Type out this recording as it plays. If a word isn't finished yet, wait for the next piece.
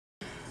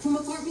From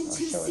apartment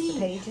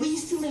 2C. We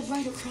used to live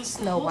right across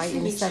the Snow White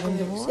and the Seven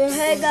Dwarfs. So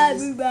hey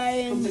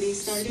everybody,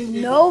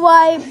 Snow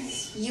White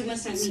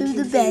to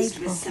the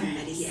baby.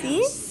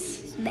 See?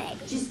 Baby.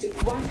 Just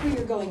watch where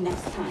you're going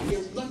next time.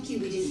 You're lucky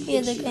we didn't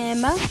Here's the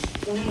camera. I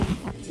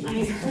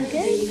heard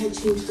that you had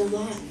changed a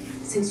lot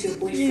since your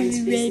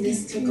boyfriend's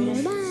business took off.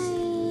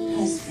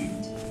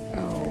 Husband.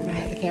 Oh, I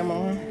had the camera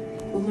on.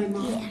 What my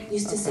mom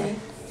used to say,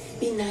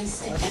 be nice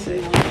to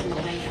everyone on the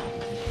way up.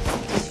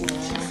 Because you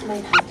just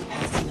might have to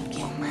pass them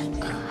again. Oh my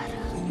God.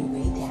 When you're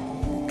way down.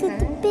 Look at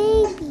the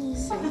baby.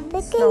 Look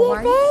at your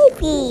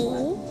baby.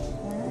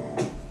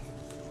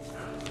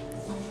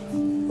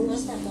 Who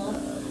was that, Mom?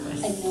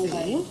 I know,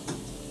 right?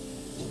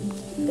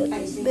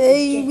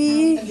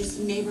 Baby. Of this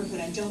neighborhood.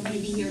 I don't want to be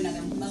here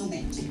another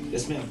moment.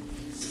 Yes, ma'am.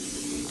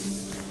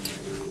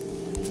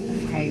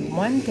 Okay,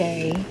 one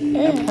day,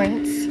 the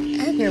prince,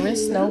 hearing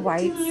Snow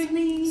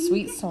White's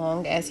sweet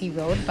song as he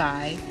rode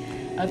by,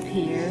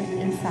 appeared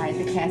inside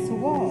the castle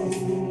walls.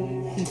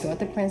 He thought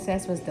the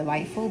princess was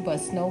delightful, but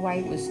Snow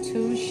White was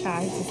too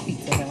shy to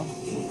speak to her.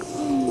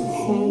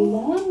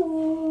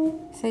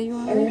 Hello. Say you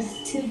are.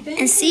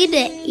 And see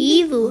the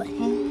evil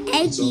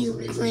edgy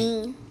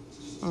queen.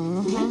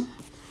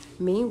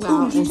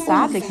 Meanwhile,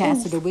 inside the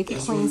castle, the wicked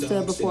queen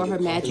stood before her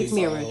magic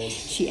mirror.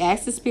 She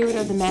asked the spirit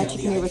of the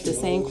magic mirror the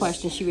same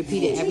question she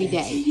repeated every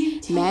day.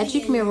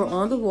 Magic mirror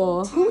on the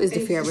wall, who is the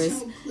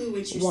fairest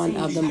one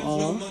of them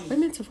all? Wait a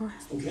minute, Tafari.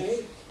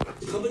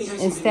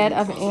 Instead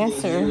of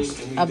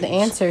the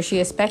answer she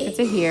expected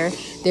to hear,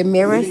 the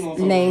mirror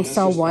named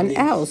someone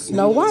else,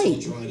 Snow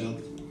White.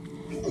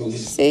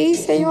 See,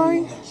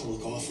 Sayori?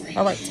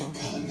 All right, so.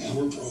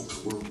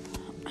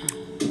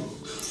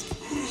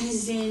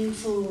 As in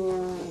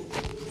for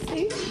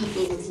a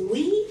couple of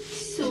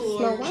weeks or...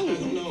 Snow White. I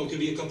don't know. It could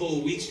be a couple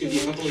of weeks, could be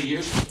a couple of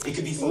years. It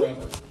could be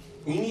forever.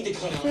 We need to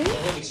cut out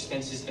all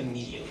expenses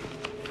immediately.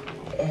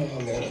 Oh,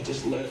 man, I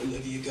just let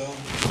Olivia go.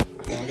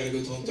 Now I gotta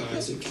go talk to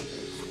Isaac.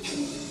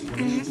 We're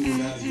gonna have to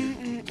move out of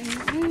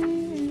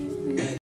here.